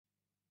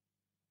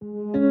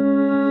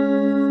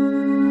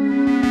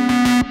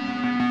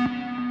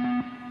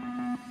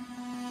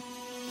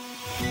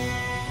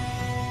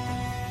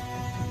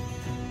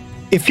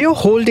If you're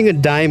holding a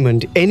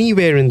diamond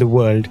anywhere in the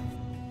world,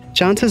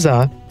 chances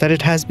are that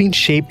it has been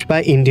shaped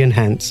by Indian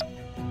hands.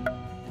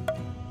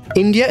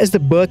 India is the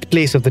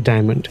birthplace of the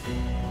diamond.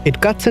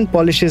 It cuts and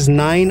polishes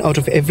 9 out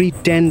of every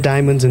 10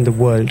 diamonds in the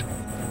world.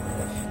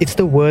 It's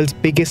the world's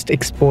biggest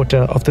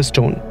exporter of the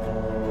stone.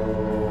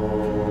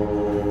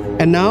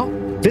 And now,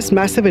 this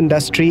massive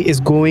industry is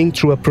going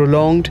through a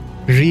prolonged,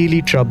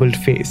 really troubled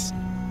phase.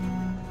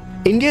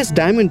 India's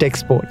diamond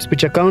exports,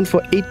 which account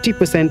for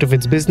 80% of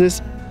its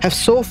business, have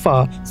so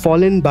far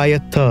fallen by a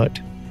third.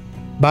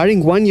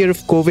 Barring 1 year of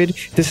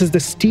COVID, this is the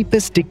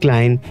steepest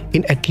decline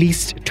in at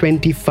least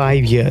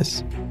 25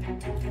 years.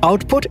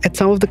 Output at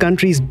some of the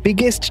country's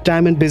biggest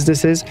diamond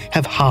businesses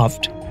have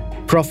halved.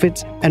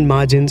 Profits and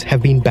margins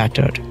have been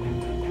battered.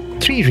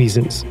 3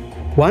 reasons.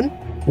 1.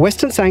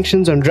 Western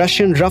sanctions on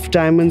Russian rough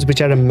diamonds,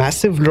 which are a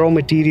massive raw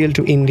material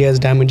to India's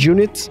diamond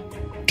units.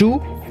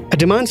 2. A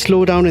demand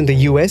slowdown in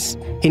the US,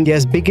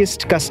 India's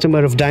biggest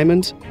customer of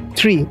diamonds.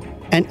 3.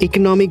 An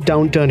economic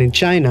downturn in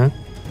China,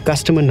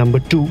 customer number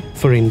 2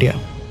 for India.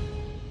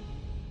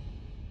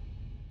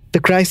 The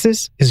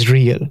crisis is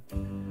real.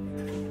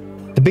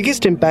 The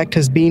biggest impact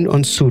has been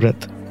on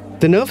Surat.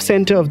 The nerve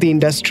center of the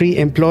industry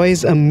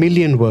employs 1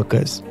 million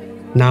workers.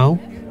 Now,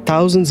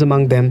 thousands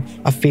among them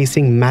are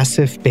facing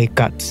massive pay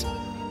cuts.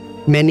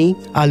 Many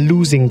are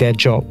losing their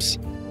jobs.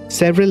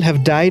 Several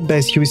have died by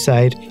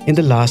suicide in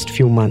the last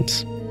few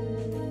months.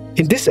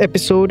 In this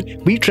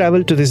episode, we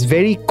travel to this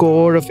very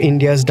core of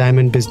India's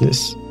diamond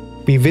business.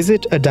 We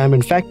visit a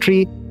diamond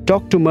factory,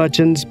 talk to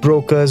merchants,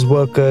 brokers,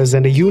 workers,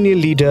 and a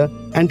union leader,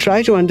 and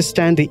try to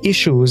understand the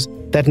issues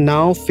that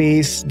now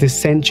face this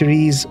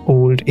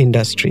centuries-old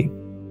industry.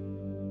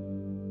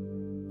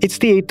 It's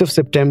the 8th of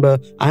September.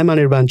 I'm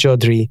Anirban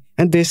Chaudhary,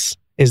 and this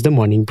is the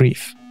Morning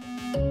Brief.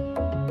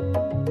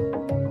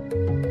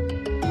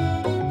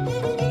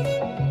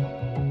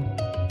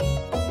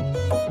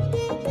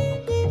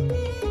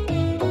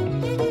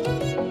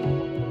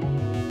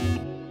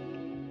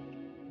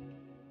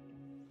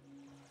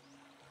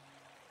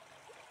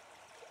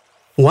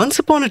 Once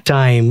upon a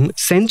time,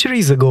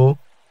 centuries ago,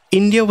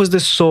 India was the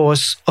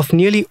source of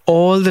nearly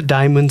all the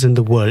diamonds in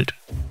the world.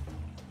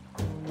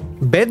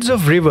 Beds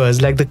of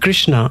rivers like the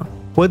Krishna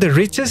were the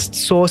richest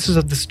sources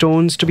of the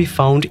stones to be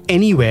found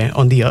anywhere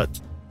on the earth.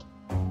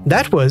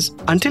 That was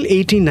until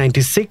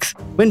 1896,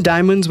 when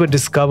diamonds were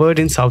discovered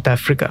in South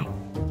Africa.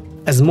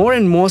 As more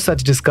and more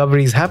such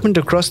discoveries happened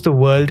across the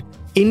world,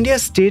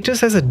 India's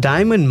status as a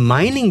diamond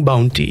mining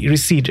bounty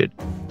receded,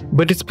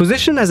 but its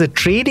position as a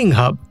trading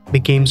hub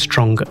became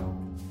stronger.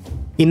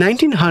 In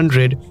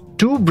 1900,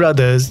 2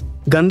 brothers,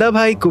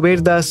 Gandhabhai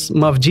Kuberdas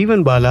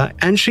Mavjivanwala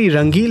and Sri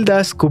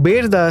Rangildas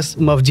Kuberdas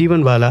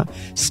Mavjivanwala,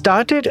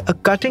 started a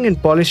cutting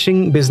and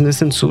polishing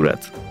business in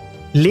Surat,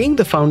 laying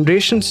the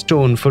foundation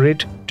stone for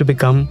it to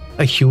become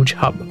a huge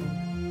hub.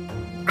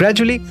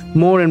 Gradually,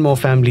 more and more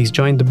families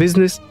joined the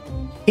business.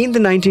 In the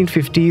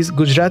 1950s,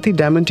 Gujarati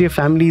diamantier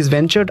families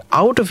ventured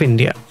out of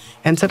India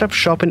and set up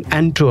shop in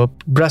Antwerp,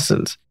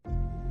 Brussels,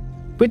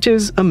 which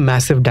is a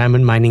massive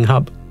diamond mining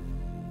hub.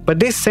 But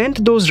they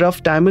sent those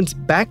rough diamonds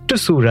back to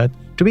Surat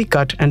to be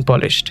cut and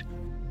polished.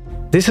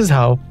 This is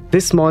how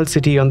this small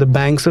city on the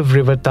banks of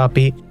River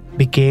Tapi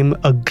became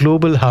a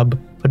global hub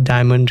for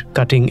diamond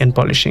cutting and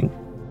polishing.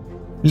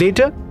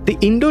 Later, the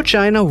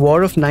Indo-China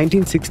War of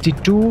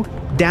 1962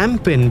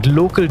 dampened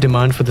local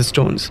demand for the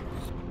stones.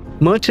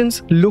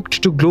 Merchants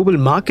looked to global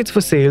markets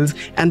for sales,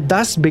 and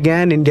thus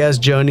began India's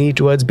journey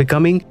towards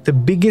becoming the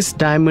biggest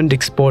diamond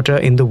exporter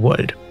in the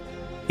world.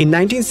 In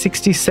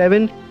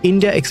 1967,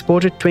 India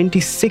exported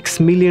 $26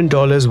 million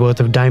worth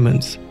of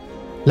diamonds.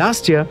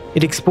 Last year,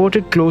 it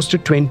exported close to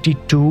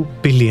 $22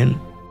 billion.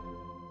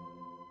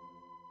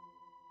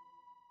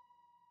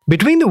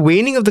 Between the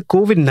waning of the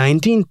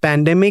COVID-19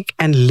 pandemic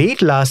and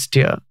late last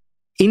year,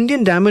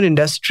 Indian diamond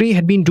industry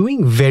had been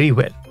doing very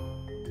well.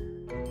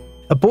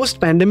 A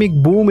post-pandemic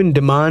boom in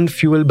demand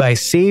fueled by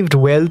saved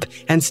wealth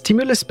and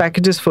stimulus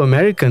packages for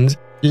Americans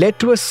led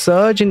to a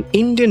surge in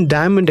Indian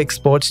diamond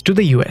exports to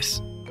the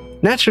US.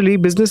 Naturally,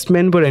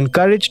 businessmen were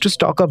encouraged to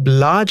stock up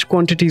large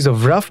quantities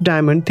of rough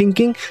diamond,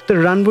 thinking the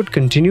run would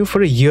continue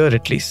for a year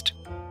at least.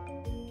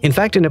 In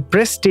fact, in a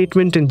press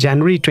statement in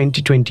January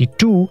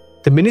 2022,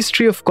 the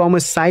Ministry of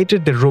Commerce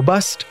cited the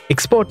robust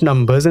export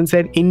numbers and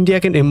said India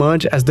can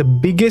emerge as the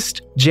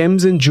biggest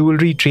gems and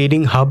jewelry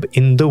trading hub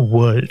in the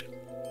world.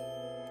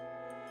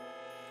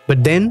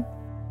 But then,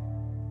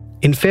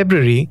 in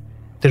February,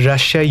 the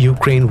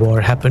Russia-Ukraine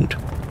war happened.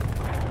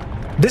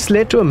 This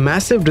led to a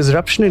massive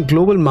disruption in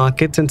global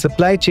markets and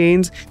supply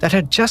chains that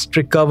had just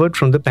recovered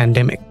from the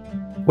pandemic.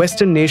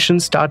 Western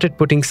nations started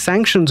putting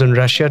sanctions on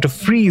Russia to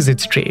freeze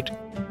its trade.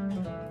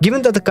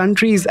 Given that the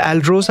country's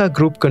Alrosa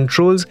Group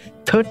controls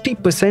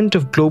 30%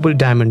 of global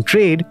diamond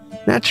trade,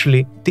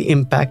 naturally, the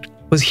impact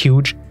was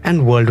huge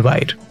and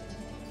worldwide.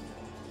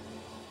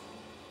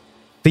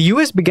 The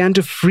US began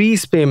to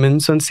freeze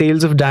payments on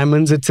sales of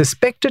diamonds it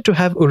suspected to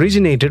have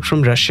originated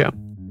from Russia.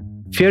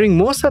 Fearing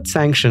more such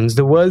sanctions,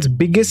 the world's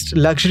biggest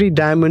luxury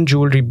diamond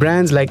jewelry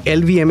brands like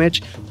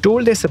LVMH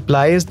told their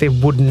suppliers they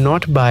would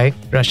not buy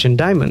Russian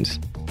diamonds.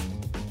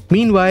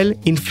 Meanwhile,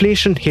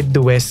 inflation hit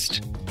the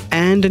West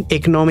and an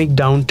economic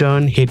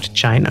downturn hit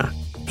China,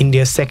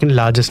 India's second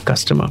largest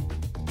customer.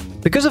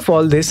 Because of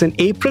all this, in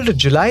April to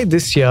July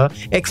this year,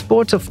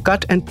 exports of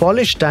cut and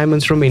polished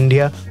diamonds from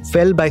India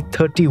fell by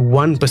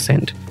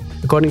 31%,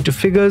 according to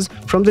figures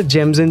from the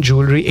Gems and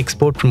Jewelry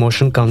Export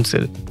Promotion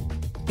Council.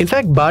 In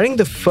fact, barring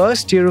the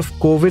first year of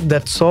COVID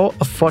that saw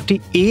a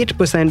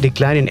 48%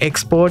 decline in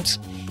exports,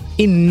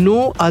 in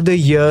no other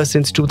year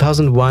since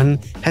 2001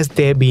 has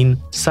there been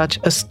such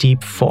a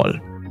steep fall.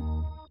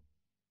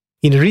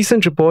 In a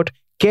recent report,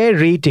 Care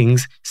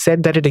Ratings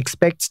said that it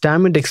expects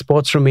diamond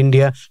exports from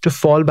India to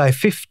fall by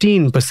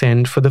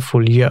 15% for the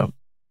full year.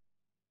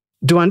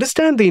 To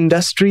understand the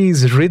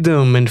industry's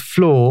rhythm and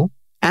flow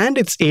and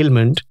its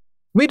ailment,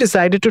 we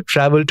decided to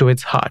travel to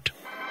its heart.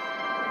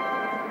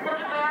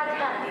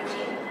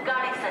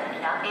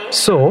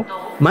 So,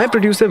 my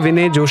producer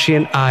Vinay Joshi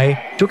and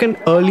I took an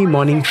early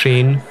morning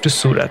train to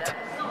Surat.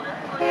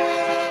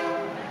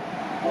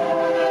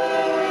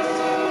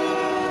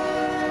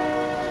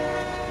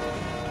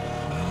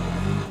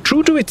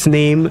 True to its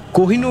name,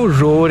 Kohinoor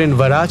Road in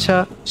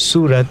Varacha,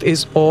 Surat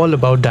is all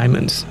about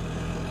diamonds.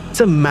 It's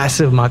a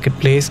massive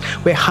marketplace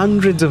where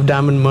hundreds of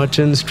diamond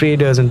merchants,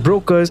 traders and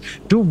brokers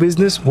do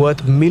business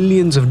worth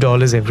millions of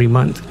dollars every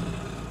month.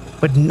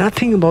 But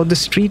nothing about the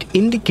street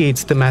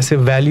indicates the massive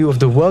value of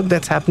the work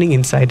that's happening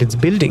inside its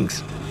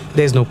buildings.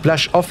 There's no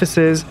plush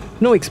offices,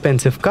 no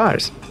expensive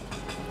cars.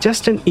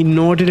 Just an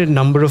inordinate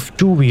number of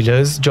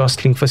two-wheelers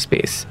jostling for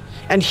space,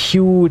 and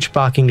huge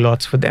parking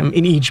lots for them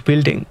in each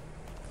building.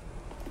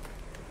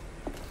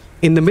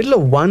 In the middle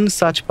of one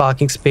such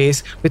parking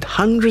space, with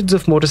hundreds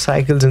of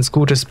motorcycles and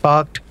scooters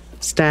parked,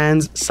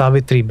 stands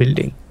Savitri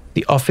Building,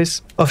 the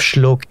office of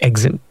Shlok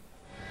Exim.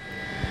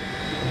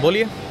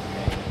 बोलिए।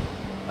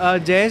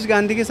 जयेश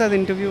गांधी के साथ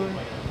interview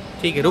है।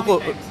 ठीक है,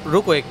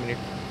 रुको एक minute.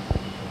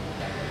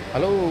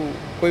 Hello,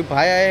 कोई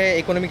भाई आए हैं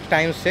इकोनॉमिक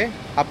टाइम्स से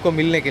आपको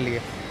मिलने के लिए।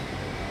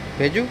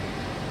 भेजू?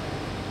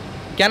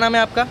 क्या नाम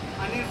है आपका?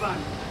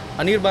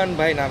 अनिर्बान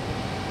भाई नाम।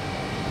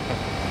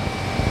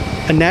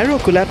 A narrow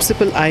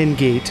collapsible iron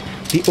gate,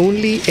 the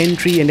only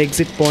entry and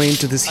exit point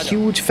to this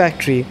huge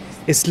factory,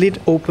 is slid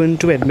open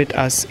to admit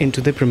us into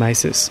the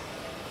premises.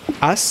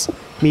 Us,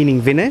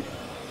 meaning Vinay,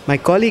 my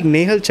colleague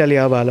Nehal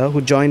Chaliawala,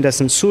 who joined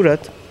us in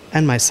Surat,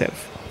 and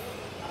myself.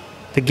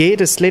 The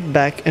gate is slid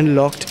back and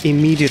locked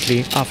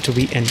immediately after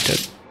we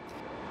entered.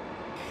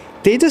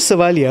 Tejas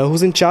Savalia,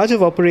 who's in charge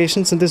of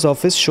operations in this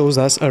office, shows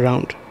us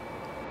around.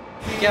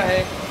 क्या है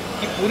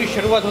कि पूरी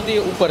शुरुआत होती है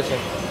ऊपर से,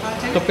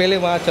 तो पहले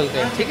वहाँ चलते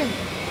हैं, ठीक है?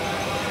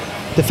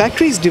 The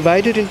factory is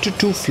divided into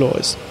two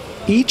floors,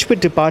 each with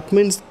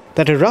departments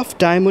that a rough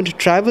diamond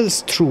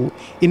travels through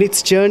in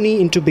its journey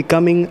into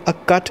becoming a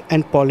cut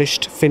and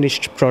polished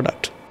finished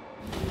product.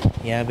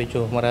 यहाँ पे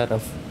जो हमारा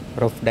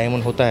रफ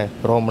डायमंड होता है,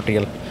 रॉ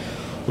मटेरियल,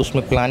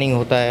 उसमें planning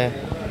होता है,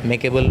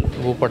 मेकेबल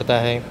वो पड़ता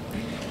है,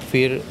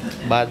 फिर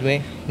बाद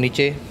में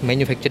नीचे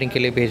मैन्युफैक्चरिंग के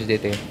लिए भेज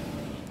देते हैं.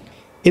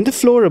 In the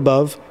floor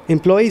above,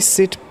 employees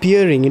sit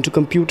peering into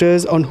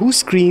computers on whose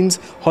screens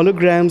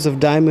holograms of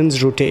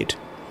diamonds rotate.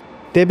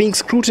 They're being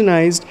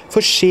scrutinized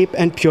for shape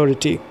and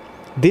purity.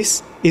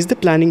 This is the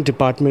planning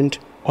department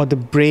or the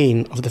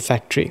brain of the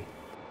factory.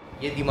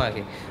 ये दिमाग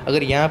है.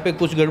 अगर यहाँ पे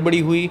कुछ गड़बड़ी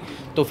हुई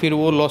तो फिर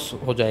वो लॉस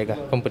हो जाएगा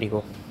कंपनी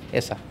को.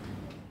 ऐसा.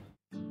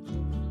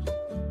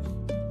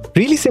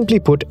 Really simply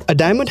put, a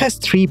diamond has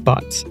three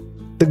parts.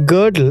 The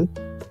girdle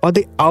or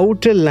the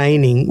outer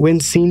lining when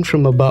seen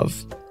from above.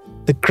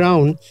 The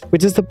crown,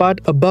 which is the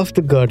part above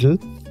the girdle,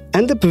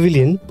 and the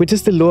pavilion, which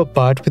is the lower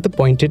part with the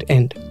pointed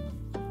end.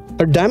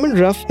 A diamond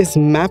rough is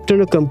mapped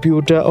on a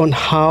computer on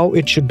how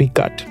it should be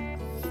cut.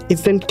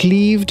 It's then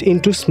cleaved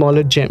into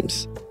smaller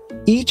gems.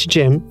 Each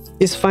gem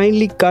is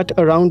finely cut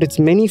around its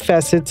many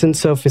facets and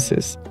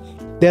surfaces.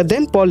 They are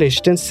then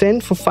polished and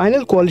sent for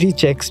final quality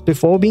checks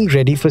before being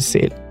ready for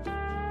sale.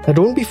 Now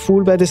don't be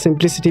fooled by the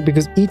simplicity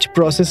because each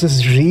process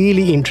is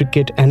really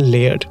intricate and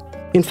layered.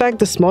 In fact,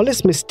 the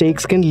smallest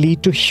mistakes can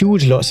lead to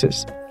huge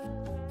losses.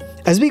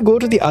 As we go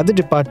to the other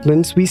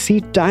departments, we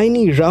see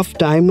tiny rough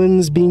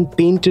diamonds being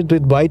painted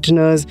with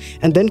whiteners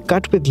and then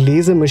cut with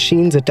laser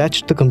machines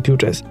attached to the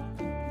computers.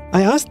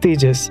 I asked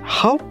Tejas,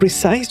 how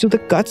precise do the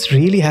cuts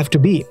really have to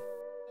be?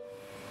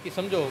 कि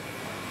समझो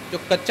जो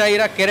कच्चा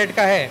हीरा carat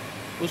का है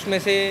उसमें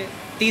से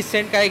 30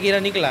 Saint का एक हीरा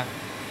निकला,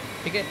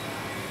 ठीक है,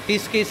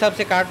 30 के हिसाब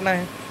से काटना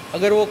है.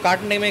 अगर वो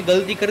काटने में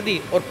गलती कर दी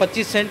और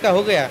 25 सेंट का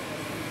हो गया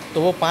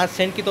तो वो 5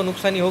 सेंट की तो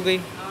नुकसानी हो गई.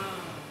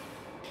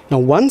 Now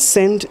 1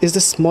 cent is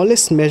the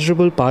smallest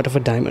measurable part of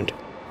a diamond.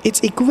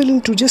 It's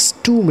equivalent to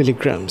just 2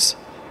 milligrams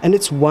and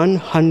it's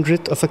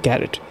 1/100th of a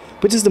carat,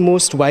 which is the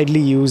most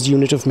widely used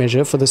unit of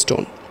measure for the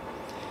stone.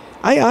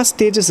 I asked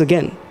Tejas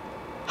again,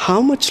 how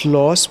much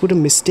loss would a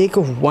mistake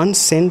of 1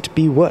 cent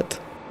be worth?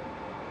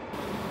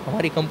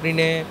 हमारी company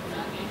ने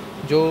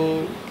जो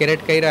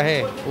carat का हीरा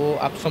है वो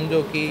आप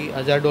समझो कि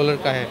 $1000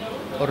 का है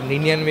और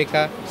 $99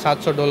 का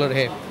 $700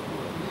 है.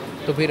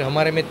 तो फिर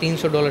हमारे में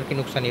 $300 की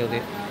नुकसानी होती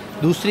है।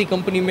 दूसरी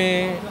कंपनी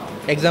में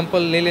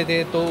एग्जांपल ले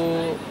लेते तो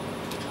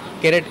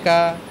कैरेट का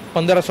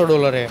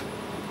 $1500 है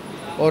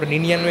और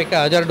 99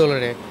 का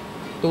 $1000 है,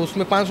 तो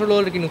उसमें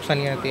 $500 की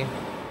नुकसानी आती है।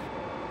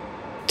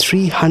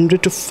 $300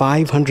 to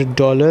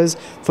 $500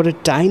 for a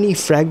tiny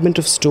fragment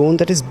of stone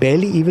that is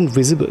barely even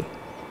visible.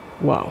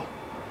 Wow.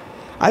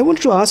 I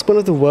wanted to ask one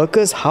of the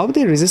workers how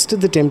they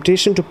resisted the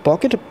temptation to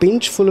pocket a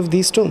pinch full of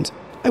these stones.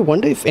 I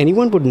wonder if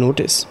anyone would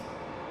notice.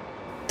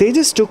 They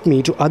just took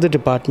me to other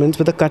departments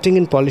where the cutting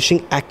and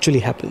polishing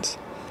actually happens.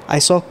 I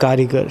saw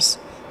karigars,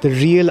 the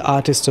real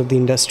artists of the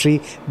industry,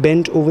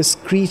 bent over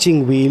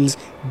screeching wheels,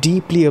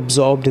 deeply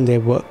absorbed in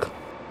their work.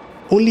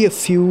 Only a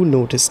few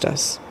noticed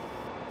us.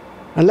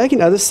 Unlike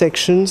in other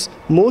sections,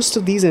 most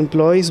of these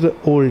employees were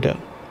older,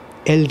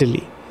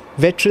 elderly,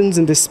 veterans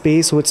in this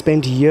space who had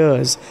spent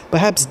years,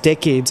 perhaps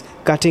decades,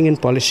 cutting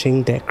and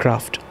polishing their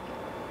craft.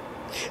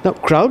 Now,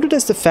 crowded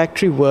as the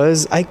factory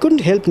was, I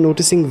couldn't help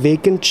noticing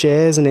vacant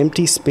chairs and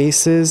empty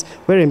spaces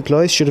where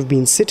employees should have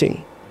been sitting.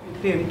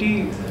 empty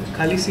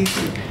खाली seat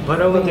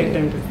भरा हुआ था एक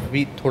time पे।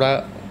 अभी थोड़ा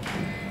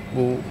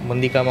वो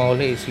मंदी का माहौल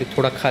है, इसलिए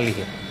थोड़ा खाली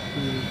है,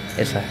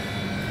 ऐसा है।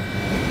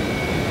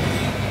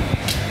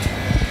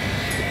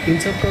 इन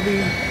सब का भी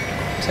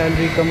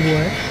सैलरी कम हुआ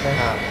है।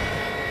 हाँ।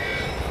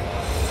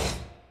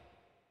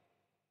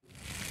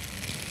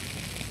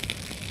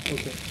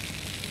 ओके,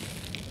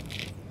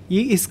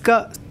 ये इसका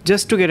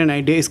just to get an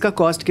idea, इसका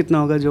कॉस्ट कितना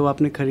होगा जो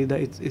आपने खरीदा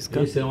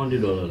इसका?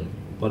 $70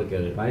 per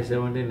carat,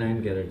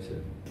 579 carats.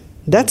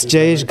 That's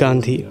Jayesh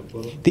Gandhi,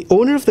 the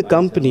owner of the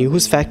company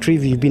whose factory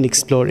we've been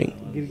exploring.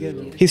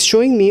 He's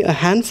showing me a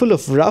handful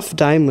of rough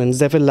diamonds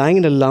that were lying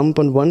in a lump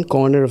on one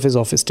corner of his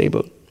office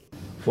table.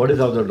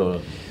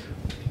 $40,000.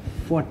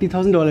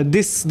 $40,000.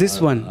 This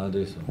one.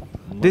 This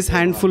one. This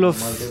handful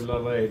of. Multiply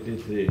by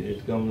 83.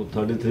 It comes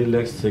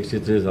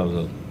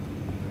 33,63,000.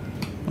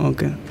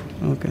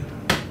 Okay.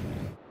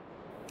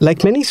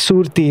 Like many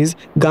Surtis,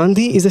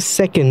 Gandhi is a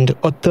second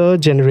or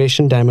third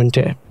generation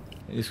diamantaire.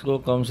 इसको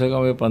कम से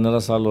कम ये 15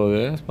 साल हो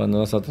गए,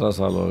 15-17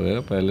 साल हो गए।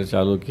 पहले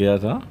चालू किया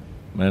था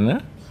मैंने,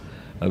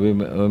 अभी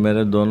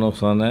मेरे दोनों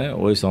सन हैं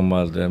वही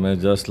संभालते हैं। मैं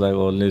जस्ट लाइक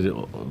ओनली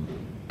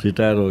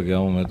रिटायर हो गया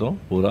हूँ मैं तो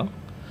पूरा।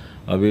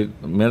 अभी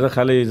मैं तो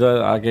खाली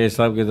इधर आके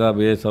हिसाब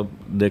किताब ये सब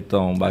देखता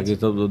हूँ, बाकी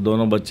सब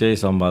दोनों बच्चे ही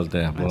संभालते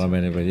हैं पूरा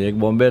मैन्युफैक्चर। एक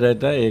बॉम्बे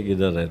रहता है, एक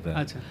इधर रहता है।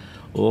 अच्छा।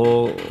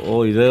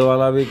 वो इधर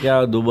वाला भी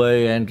क्या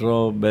दुबई,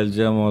 एंट्रो,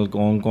 बेल्जियम,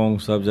 हांगकॉन्ग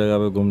सब जगह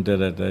पे घूमते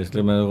रहता है,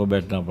 इसलिए मेरे को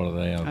बैठना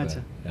पड़ता है यहाँ पे।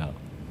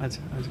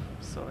 अच्छा।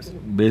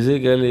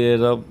 बेसिकली ये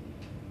सब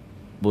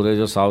पूरे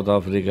जो साउथ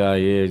अफ्रीका,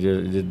 ये जो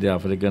जितने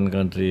अफ्रीकन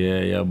कंट्री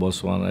है या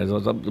बोस्वाना है,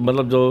 सब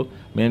मतलब जो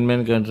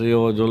मेन कंट्री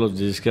हो, जो लोग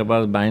जिसके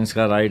पास माइंस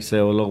का राइट्स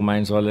है, वो लोग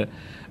माइंस वाले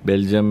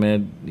बेल्जियम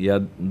में या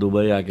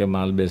दुबई आके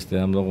माल बेचते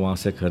हैं। हम लोग वहाँ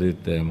से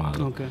खरीदते हैं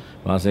माल,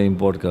 वहाँ से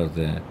इंपोर्ट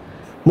करते हैं।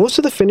 Most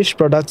of the finished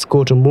products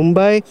go to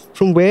Mumbai,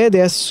 from where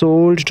they are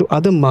sold to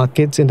other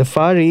markets in the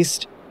Far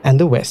East and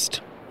the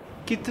West.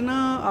 कितना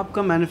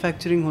आपका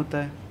मैन्युफैक्चरिंग होता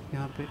है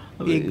यहाँ पे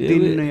एक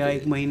दिन या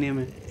एक महीने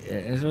में?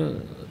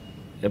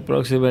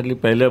 अप्रोक्सीमेटली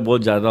पहले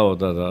बहुत ज़्यादा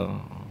होता था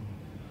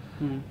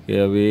कि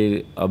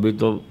अभी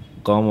तो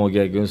कम हो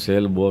गया क्योंकि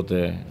सेल बहुत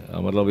है।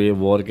 मतलब ये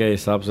वॉर के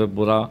हिसाब से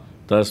पूरा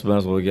तहस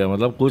महस हो गया।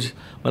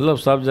 मतलब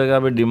सब जगह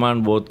पे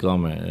डिमांड बहुत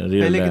कम है।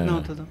 पहले कितना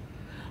होता था?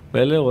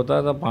 पहले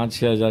होता था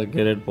 5-6 हज़ार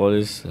कैरेट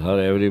पॉलिश हर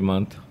एवरी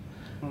मंथ।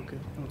 ओके।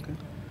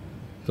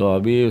 तो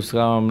अभी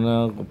उसका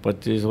हमने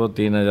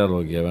 2500-3000 हो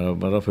गया।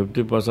 मतलब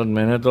 50%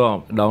 मैंने तो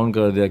डाउन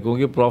कर दिया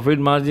क्योंकि प्रॉफिट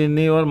मार्जिन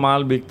नहीं और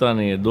माल बिकता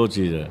नहीं है, दो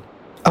चीज़ है।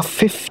 A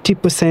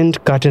 50%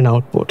 cut in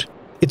output.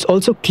 It's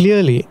also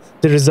clearly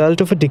the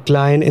result of a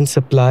decline in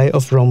supply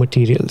of raw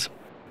materials.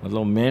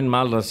 मतलब मेन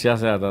माल रशिया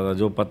से आता था,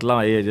 जो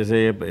पतला ये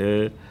जैसे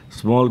ये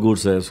स्मॉल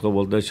गुड्स है, उसको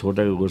बोलते हैं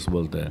छोटे गुड्स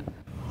बोलते हैं।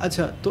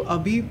 अच्छा, तो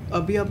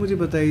अभी आप मुझे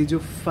बताइए जो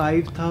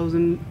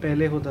 5000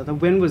 पहले होता था,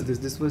 when was this?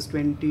 This was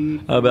 20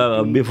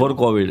 before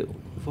COVID.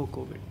 Before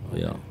COVID.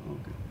 Yeah.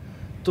 Okay.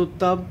 तो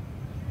तब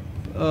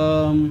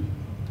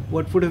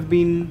what would have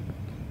been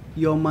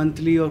your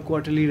monthly or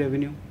quarterly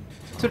revenue?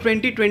 So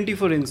 2020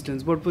 for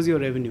instance, what was your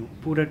revenue?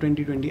 पूरा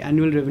 2020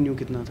 annual revenue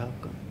कितना था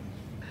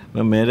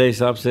आपका? मेरे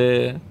हिसाब से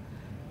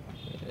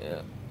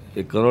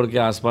 1 करोड़ के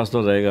आसपास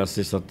तो रहेगा,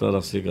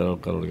 80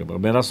 करोड़ के पास।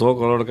 मेरा 100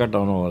 करोड़ का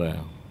टर्नओवर है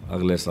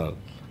अगले साल।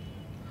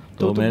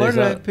 तो बढ़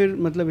रहा है फिर,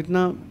 मतलब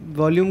इतना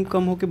वॉल्यूम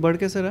कम होके बढ़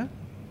कैसे रहा है?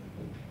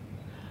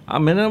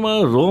 मैंने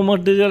रॉ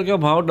मटेरियल का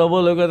भाव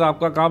डबल हो गया तो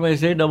आपका काम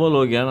ऐसे ही डबल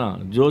हो गया ना।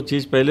 जो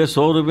चीज़ पहले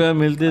 100 रुपये में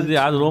मिलती थी,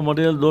 आज रॉ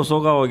मटेरियल 200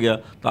 का हो गया,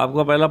 तो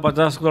आपका पहला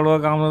 50 करोड़ का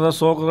काम होता था,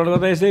 100 करोड़ का,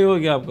 तो ऐसे ही हो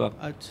गया आपका।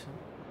 अच्छा।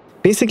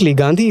 Basically,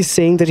 Gandhi is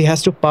saying that he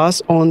has to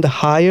pass on the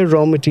higher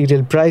raw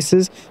material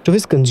prices to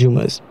his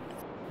consumers,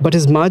 but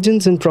his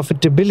margins and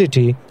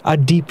profitability are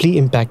deeply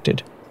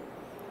impacted.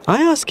 I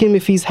ask him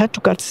if he's had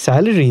to cut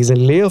salaries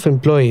and lay off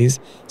employees,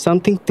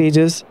 something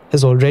Tejas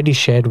has already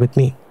shared with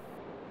me.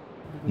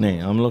 नहीं,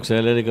 हम लोग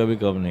salary कभी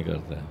कम नहीं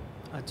करते हैं।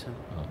 अच्छा।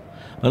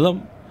 मतलब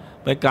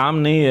भाई काम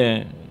नहीं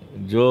है,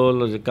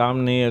 जो काम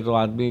नहीं है तो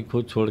आदमी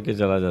खुद छोड़ के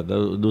चला जाता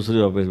है,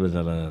 दूसरी ऑफिस में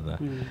चला जाता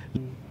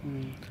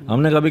है।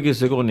 हमने कभी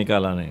किसी को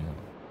निकाला नहीं.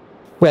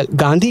 Well,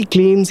 Gandhi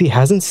claims he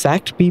hasn't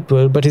sacked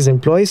people, but his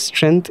employees'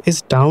 strength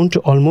is down to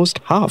almost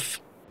half.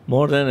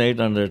 More than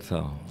 800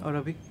 था. और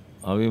अभी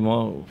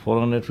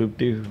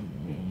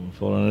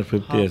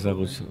 450 ऐसा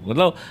कुछ.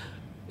 मतलब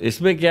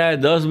इसमें क्या है,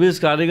 10-20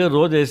 कारीगर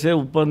रोज ऐसे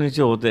ऊपर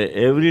नीचे होते हैं.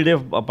 एवरी डे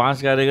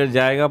 5 कारीगर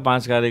जाएगा,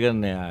 5 कारीगर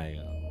नया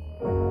आएगा.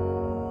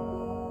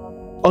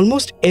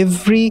 Almost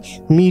every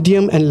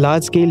medium and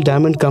large-scale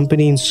diamond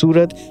company in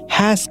Surat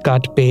has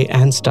cut pay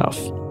and staff.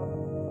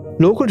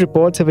 Local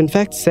reports have in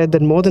fact said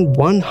that more than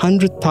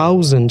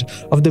 100,000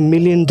 of the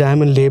million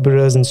diamond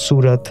laborers in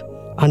Surat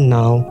are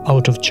now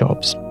out of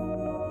jobs.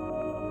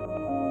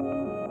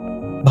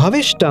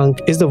 Bhavesh Tank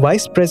is the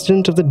vice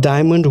president of the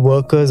Diamond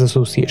Workers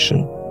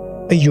Association,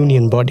 a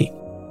union body.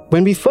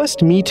 When we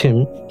first meet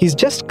him, he's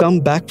just come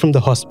back from the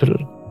hospital.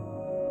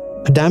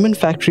 A diamond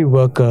factory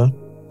worker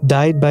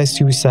died by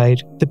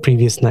suicide the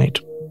previous night.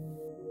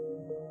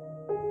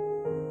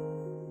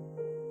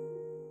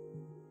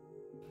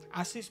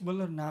 A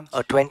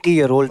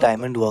 20-year-old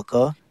diamond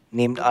worker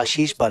named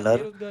Ashish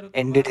Balar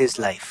ended his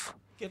life.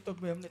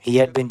 He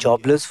had been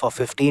jobless for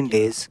 15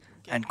 days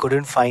and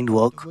couldn't find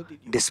work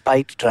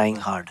despite trying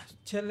hard.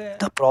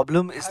 The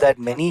problem is that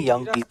many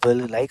young people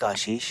like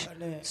Ashish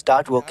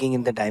start working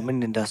in the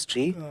diamond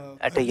industry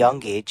at a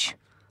young age,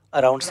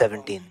 around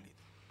 17.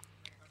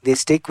 They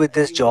stick with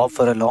this job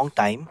for a long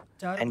time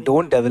and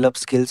don't develop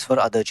skills for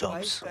other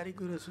jobs.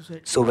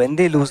 So when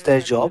they lose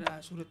their job,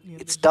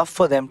 it's tough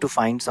for them to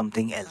find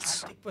something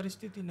else.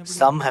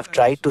 Some have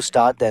tried to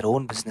start their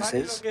own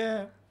businesses,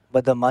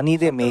 but the money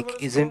they make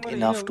isn't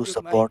enough to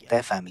support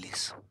their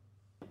families.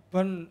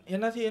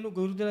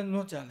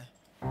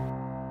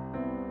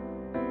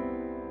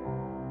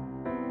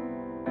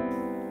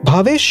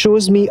 Bhavesh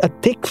shows me a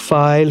thick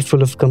file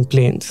full of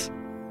complaints.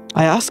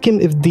 I ask him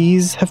if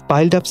these have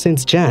piled up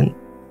since Jan.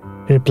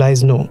 He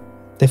replies no.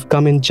 They've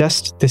come in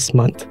just this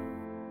month.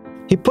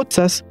 He puts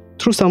us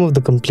through some of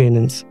the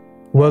complainants,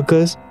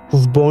 workers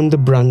who've borne the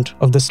brunt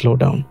of the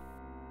slowdown.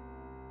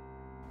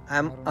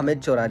 I'm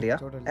Amit Choralia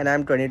and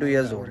I'm 22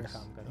 years old.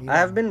 I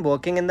have been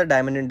working in the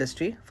diamond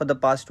industry for the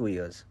past 2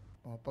 years.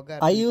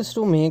 I used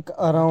to make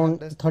around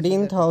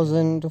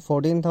 13,000 to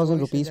 14,000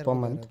 rupees per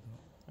month.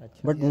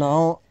 But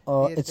now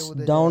it's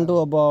down to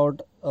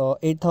about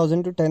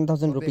 8,000 to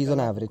 10,000 rupees on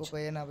average.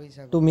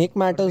 To make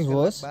matters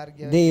worse,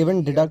 they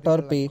even deduct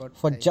our pay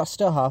for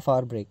just a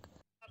half-hour break.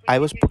 I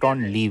was put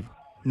on leave.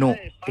 No,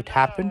 it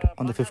happened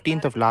on the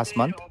 15th of last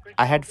month.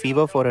 I had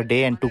fever for a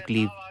day and took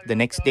leave. The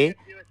next day,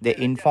 they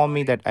informed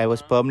me that I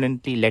was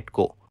permanently let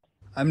go.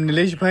 I'm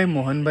Nilesh Bhai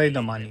Mohan Bhai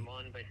Damani.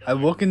 I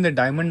work in the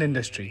diamond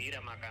industry.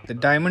 The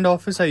diamond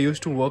office I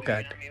used to work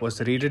at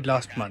was raided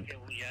last month.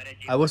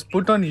 I was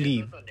put on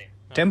leave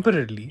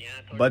temporarily,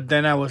 but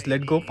then I was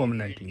let go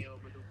permanently.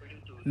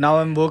 Now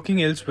I'm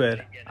working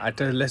elsewhere at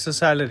a lesser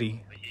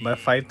salary by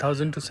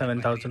 5,000 to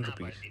 7,000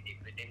 rupees.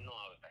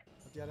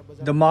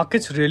 The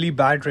market's really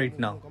bad right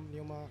now.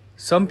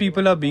 Some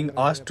people are being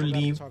asked to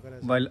leave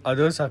while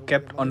others are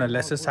kept on a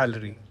lesser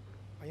salary.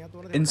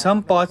 In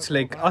some parts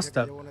like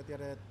Astak,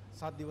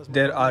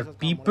 there are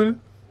people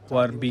who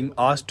are being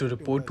asked to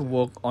report to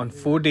work on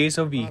 4 days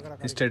a week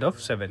instead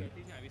of 7.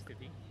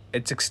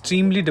 It's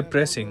extremely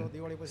depressing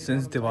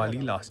since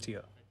Diwali last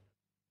year.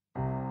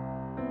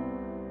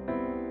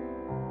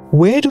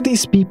 Where do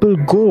these people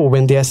go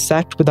when they are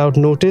sacked without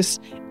notice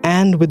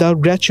and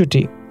without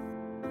gratuity?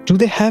 Do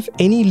they have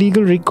any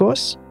legal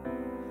recourse?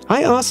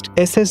 I asked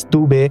S.S.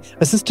 Dubey,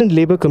 Assistant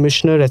Labour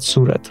Commissioner at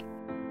Surat.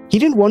 He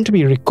didn't want to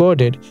be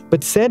recorded,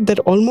 but said that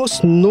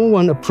almost no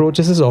one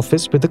approaches his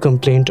office with a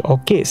complaint or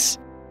case.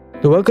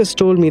 The workers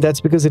told me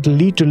that's because it will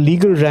lead to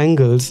legal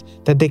wrangles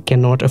that they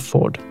cannot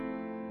afford.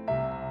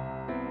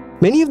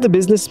 Many of the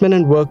businessmen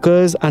and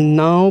workers are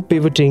now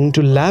pivoting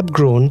to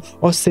lab-grown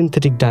or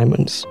synthetic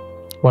diamonds.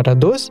 What are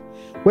those?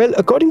 Well,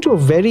 according to a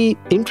very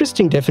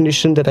interesting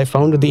definition that I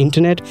found on the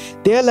internet,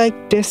 they are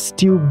like test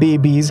tube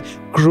babies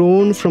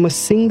grown from a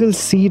single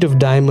seed of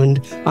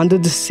diamond under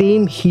the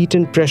same heat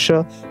and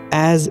pressure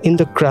as in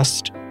the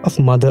crust of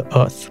Mother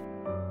Earth.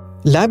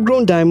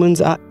 Lab-grown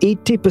diamonds are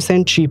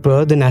 80%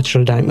 cheaper than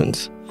natural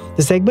diamonds.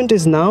 The segment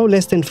is now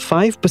less than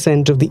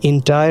 5% of the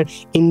entire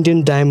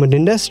Indian diamond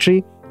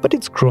industry, but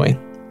it's growing.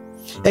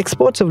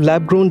 Exports of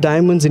lab-grown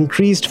diamonds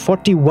increased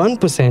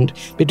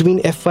 41% between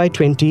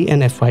FY20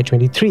 and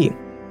FY23.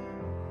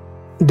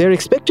 They're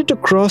expected to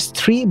cross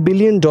 $3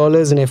 billion in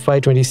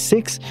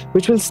FY26,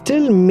 which will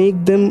still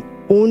make them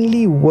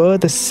only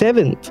worth a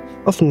seventh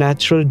of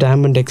natural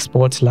diamond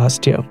exports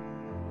last year.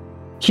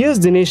 Here's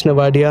Dinesh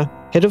Navadia,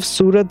 head of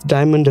Surat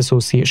Diamond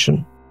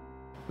Association.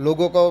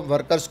 लोगों को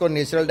workers को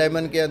natural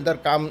diamond के अंदर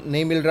काम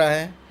नहीं मिल रहा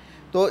है,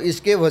 तो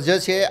इसके वजह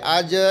से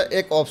आज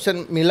एक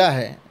ऑप्शन मिला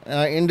है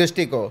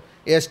इंडस्ट्री को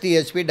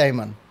STHP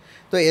डायमंड.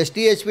 तो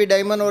STHP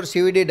डायमंड और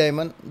CVD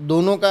डायमंड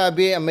दोनों का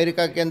अभी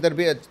अमेरिका के अंदर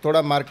भी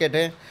थोड़ा मार्केट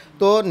है.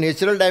 तो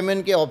नेचुरल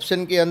डायमंड के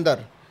ऑप्शन के अंदर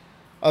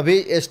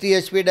अभी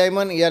STHP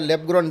डायमंड या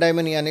लैब ग्रोन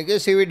डायमंड यानी कि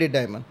CVD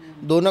डायमंड,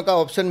 दोनों का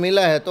ऑप्शन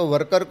मिला है। तो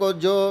वर्कर को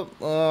जो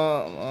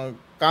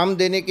काम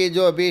देने की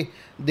जो अभी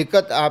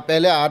दिक्कत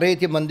पहले आ रही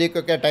थी मंदी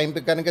के टाइम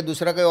पे, कारण के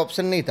दूसरा कोई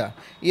ऑप्शन नहीं था,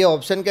 ये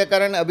ऑप्शन के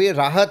कारण अभी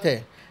राहत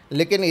है,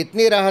 लेकिन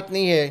इतनी राहत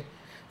नहीं है।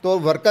 तो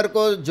वर्कर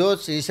को जो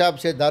हिसाब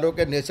से दारू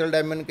के नेचुरल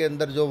डायमंड के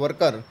अंदर जो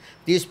वर्कर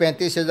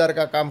 30-35 हज़ार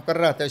का काम कर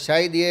रहा था,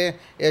 शायद ये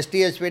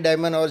STHP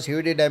डायमंड और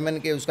CVD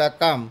डायमंड के उसका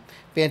काम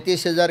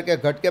 35 हज़ार के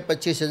घट के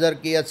 25 हज़ार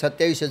की या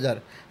 27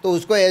 हज़ार, तो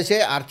उसको ऐसे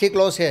आर्थिक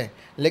लॉस है,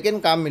 लेकिन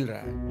काम मिल रहा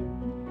है।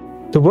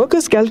 The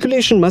workers'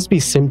 calculation must be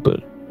simple.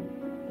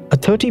 A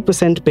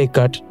 30% pay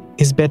cut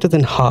is better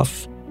than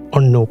half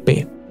or no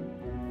pay.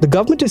 The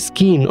government is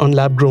keen on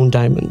lab-grown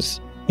diamonds.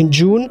 In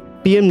June,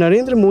 PM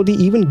Narendra Modi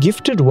even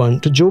gifted one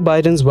to Joe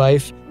Biden's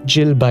wife,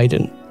 Jill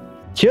Biden.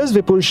 Here's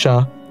Vipul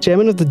Shah,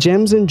 chairman of the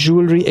Gems and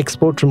Jewelry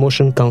Export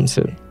Promotion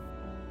Council.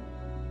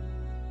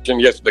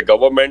 Yes, the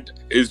government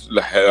is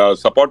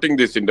supporting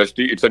this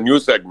industry. It's a new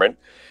segment,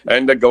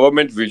 and the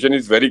government vision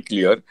is very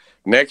clear.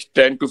 Next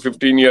 10 to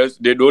 15 years,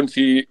 they don't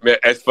see,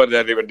 as per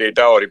their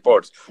data or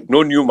reports,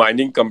 no new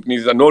mining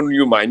companies, no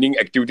new mining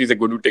activities are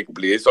going to take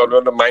place,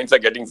 or the mines are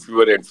getting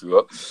fewer and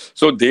fewer.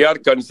 So they are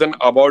concerned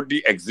about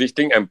the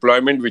existing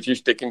employment which is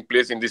taking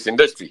place in this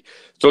industry.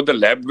 So the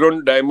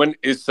lab-grown diamond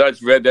is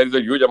such where there is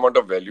a huge amount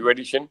of value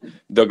addition.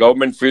 The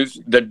government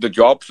feels that the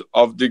jobs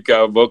of the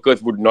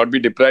workers would not be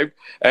deprived,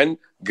 and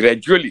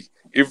gradually,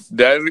 if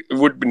there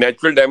would be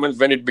natural diamonds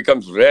when it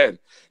becomes rare,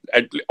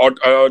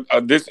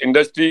 this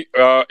industry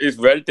is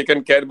well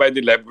taken care by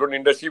the lab-grown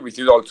industry, which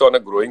is also on a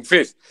growing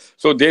phase.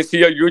 So they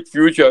see a huge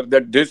future,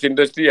 that this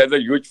industry has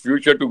a huge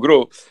future to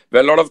grow,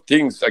 where a lot of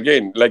things,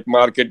 again, like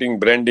marketing,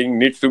 branding,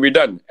 needs to be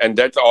done. And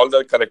that's all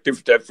the corrective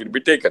steps will be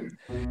taken.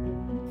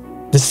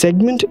 The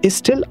segment is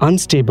still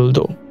unstable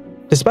though.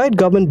 Despite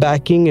government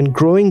backing and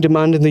growing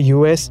demand in the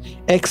US,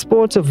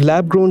 exports of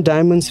lab-grown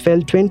diamonds fell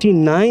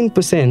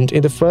 29%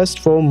 in the first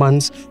 4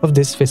 months of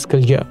this fiscal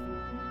year.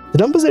 The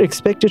numbers are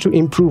expected to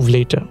improve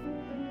later.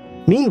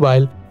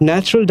 Meanwhile,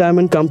 natural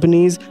diamond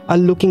companies are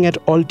looking at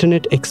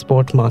alternate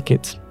export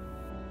markets.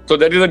 So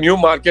there is a new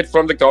market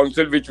from the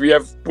council which we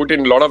have put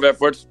in a lot of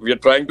efforts. We are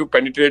trying to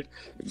penetrate,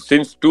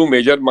 since two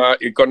major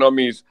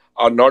economies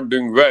are not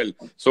doing well.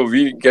 So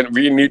we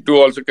need to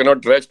also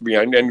cannot rest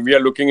behind, and we are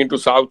looking into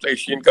South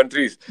Asian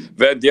countries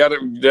where there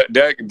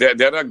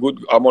are good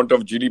amount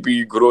of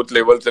GDP growth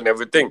levels and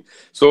everything.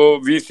 So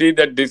we see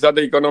that these are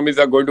the economies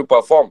are going to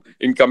perform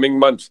in coming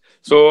months.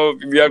 So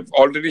we have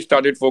already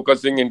started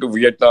focusing into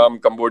Vietnam,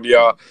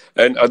 Cambodia,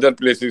 and other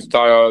places,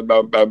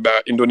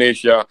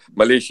 Indonesia,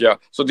 Malaysia.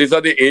 So these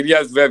are the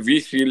areas where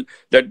we feel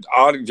that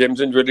our gems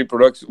and jewelry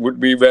products would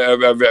be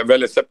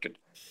well accepted.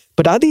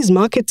 But are these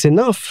markets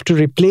enough to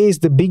replace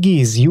the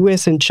biggies,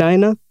 US and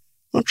China?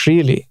 Not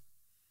really.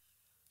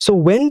 So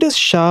when does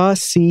Shah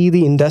see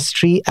the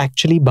industry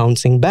actually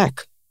bouncing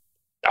back?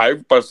 I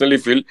personally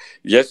feel,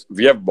 yes,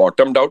 we have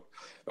bottomed out.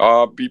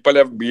 People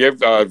have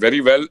behaved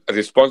very well,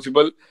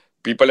 responsible.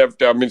 People have,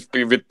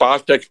 with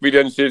past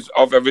experiences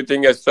of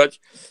everything as such,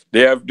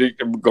 they have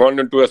gone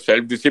into a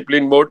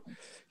self-discipline mode.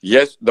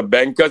 Yes, the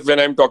bankers, when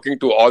I'm talking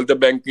to all the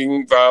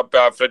banking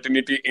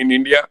fraternity in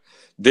India,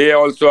 they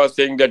also are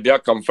saying that they are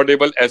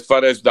comfortable as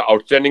far as the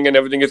outstanding and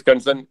everything is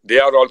concerned. They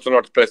are also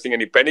not pressing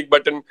any panic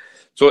button.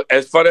 So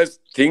as far as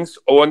things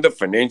on the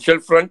financial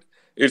front,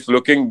 it's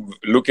looking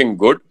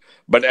good.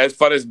 But as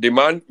far as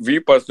demand, we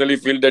personally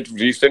feel that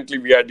recently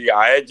we had the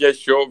IHS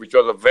show, which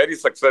was a very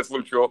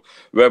successful show,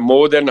 where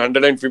more than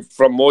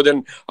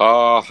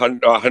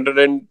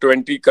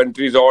 120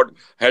 countries odd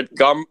had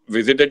come,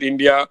 visited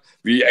India.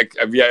 We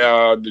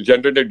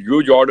generated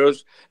huge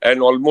orders,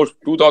 and almost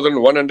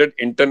 2,100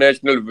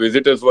 international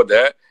visitors were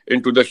there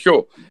into the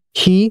show.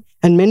 He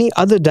and many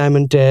other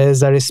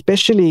diamandaires are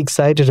especially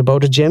excited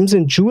about a gems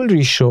and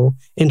jewelry show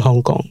in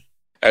Hong Kong.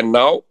 And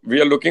now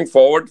we are looking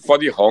forward for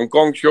the Hong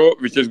Kong show,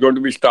 which is going to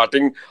be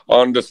starting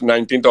on this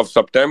 19th of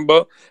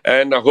September.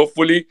 And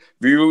hopefully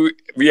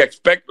we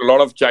expect a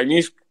lot of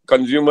Chinese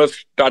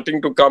consumers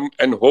starting to come,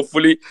 and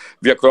hopefully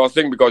we are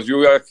crossing, because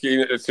we are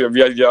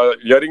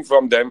hearing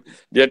from them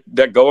that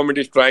the government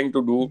is trying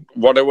to do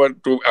whatever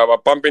to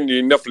pump in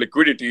enough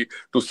liquidity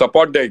to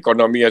support the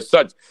economy as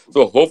such.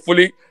 So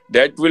hopefully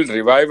that will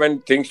revive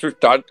and things should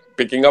start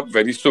picking up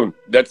very soon.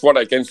 That's what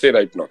I can say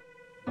right now.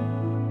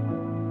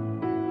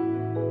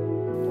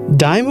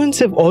 Diamonds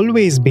have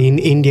always been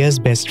India's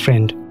best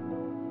friend.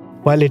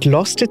 While it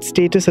lost its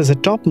status as a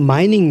top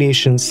mining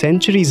nation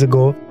centuries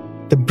ago,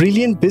 the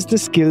brilliant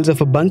business skills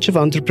of a bunch of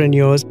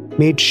entrepreneurs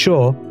made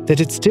sure that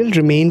it still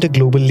remained a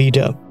global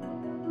leader.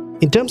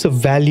 In terms of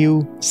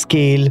value,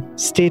 scale,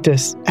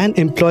 status, and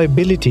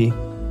employability,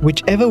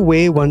 whichever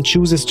way one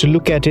chooses to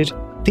look at it,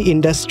 the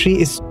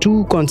industry is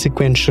too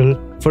consequential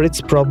for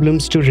its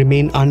problems to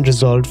remain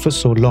unresolved for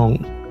so long.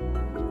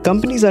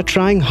 Companies are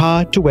trying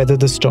hard to weather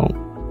the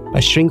storm by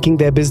shrinking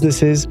their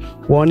businesses,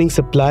 warning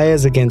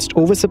suppliers against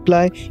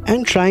oversupply,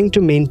 and trying to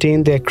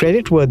maintain their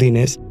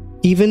creditworthiness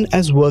even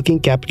as working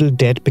capital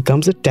debt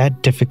becomes a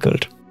tad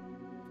difficult.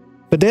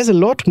 But there's a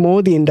lot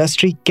more the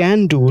industry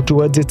can do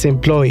towards its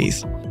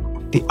employees,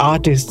 the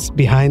artists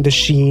behind the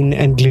sheen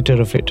and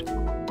glitter of it.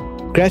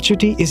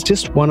 Gratuity is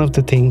just one of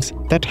the things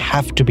that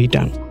have to be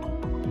done.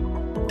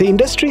 The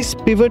industry's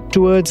pivot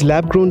towards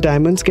lab-grown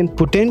diamonds can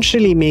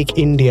potentially make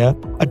India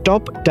a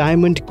top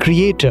diamond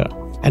creator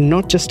and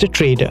not just a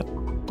trader.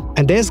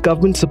 And there's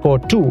government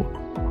support too,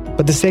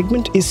 but the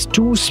segment is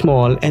too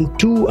small and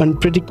too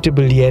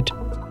unpredictable yet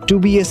to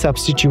be a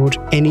substitute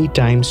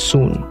anytime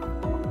soon.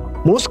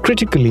 Most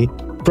critically,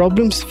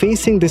 problems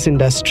facing this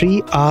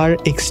industry are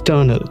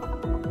external.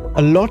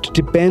 A lot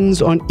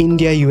depends on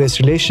India-US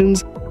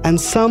relations,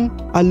 and some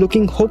are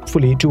looking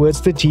hopefully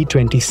towards the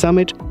G20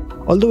 summit,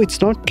 although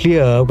it's not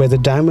clear whether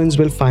diamonds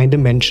will find a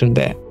mention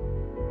there.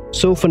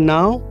 So for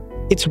now,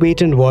 it's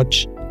wait and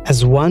watch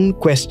as one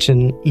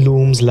question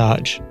looms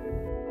large.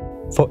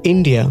 For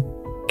India,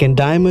 can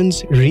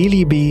diamonds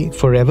really be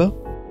forever?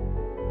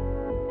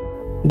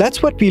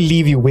 That's what we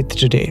leave you with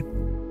today.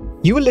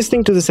 You were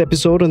listening to this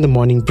episode on The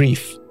Morning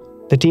Brief.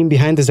 The team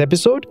behind this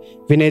episode,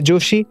 Vinay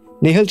Joshi,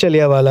 Nehal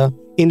Chaliawala,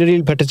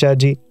 Indrail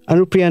Bhattacharjee,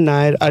 Anupriya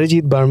Nair,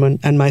 Arijit Barman,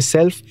 and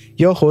myself,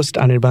 your host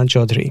Anirban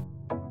Chaudhary.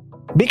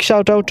 Big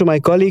shout out to my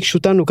colleague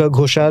Shutanuka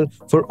Ghoshal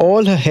for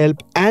all her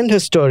help and her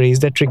stories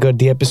that triggered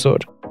the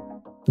episode.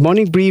 The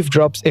Morning Brief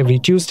drops every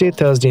Tuesday,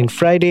 Thursday, and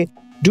Friday.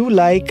 Do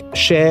like,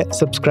 share,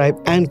 subscribe,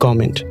 and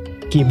comment.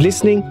 Keep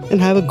listening and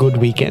have a good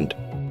weekend.